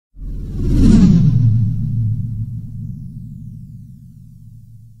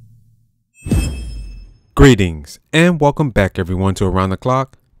Greetings and welcome back everyone to Around the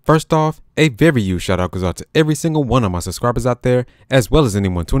Clock. First off, a very huge shout out goes out to every single one of my subscribers out there, as well as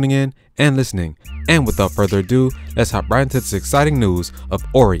anyone tuning in and listening. And without further ado, let's hop right into this exciting news of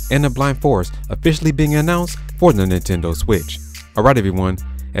Ori and the Blind Forest officially being announced for the Nintendo Switch. Alright everyone,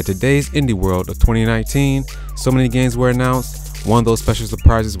 at today's Indie World of 2019, so many games were announced. One of those special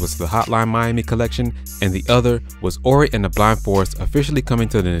surprises was the Hotline Miami collection, and the other was Ori and the Blind Forest officially coming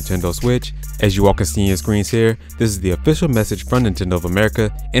to the Nintendo Switch. As you all can see in your screens here, this is the official message from Nintendo of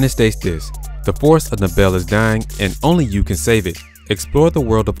America, and it states this: "The Forest of Nibel is dying, and only you can save it. Explore the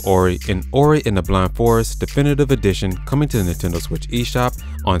world of Ori in Ori and the Blind Forest Definitive Edition, coming to the Nintendo Switch eShop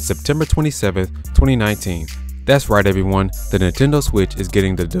on September 27th, 2019. That's right everyone, the Nintendo Switch is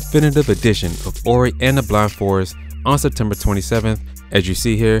getting the definitive edition of Ori and the Blind Forest on September 27th. As you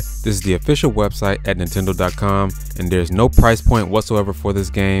see here, this is the official website at nintendo.com, and there's no price point whatsoever for this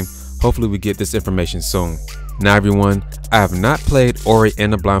game. Hopefully we get this information soon. Now everyone, I have not played Ori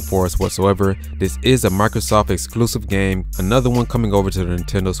and the Blind Forest whatsoever. This is a Microsoft exclusive game, another one coming over to the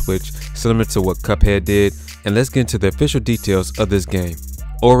Nintendo Switch, similar to what Cuphead did, and let's get into the official details of this game.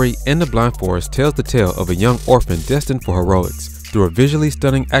 Ori and the Blind Forest tells the tale of a young orphan destined for heroics through a visually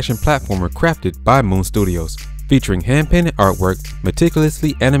stunning action platformer crafted by Moon Studios. Featuring hand-painted artwork,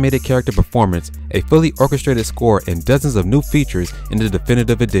 meticulously animated character performance, a fully orchestrated score, and dozens of new features in the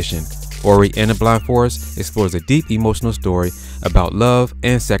definitive edition, Ori and the Blind Forest explores a deep emotional story about love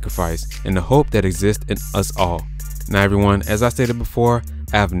and sacrifice and the hope that exists in us all. Now everyone, as I stated before,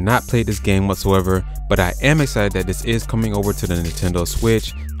 I have not played this game whatsoever, but I am excited that this is coming over to the Nintendo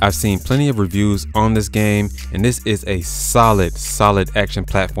Switch. I've seen plenty of reviews on this game, and this is a solid action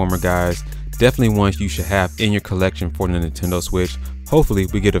platformer, guys. Definitely one you should have in your collection for the Nintendo Switch. Hopefully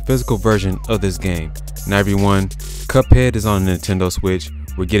we get a physical version of this game. Now everyone, Cuphead is on the Nintendo Switch.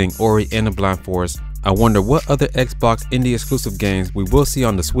 We're getting Ori and the Blind Forest. I wonder what other Xbox indie exclusive games we will see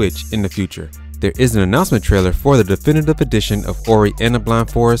on the Switch in the future. There is an announcement trailer for the definitive edition of Ori and the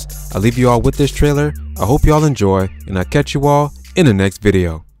Blind Forest. I'll leave you all with this trailer. I hope you all enjoy, and I'll catch you all in the next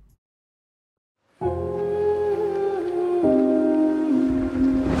video.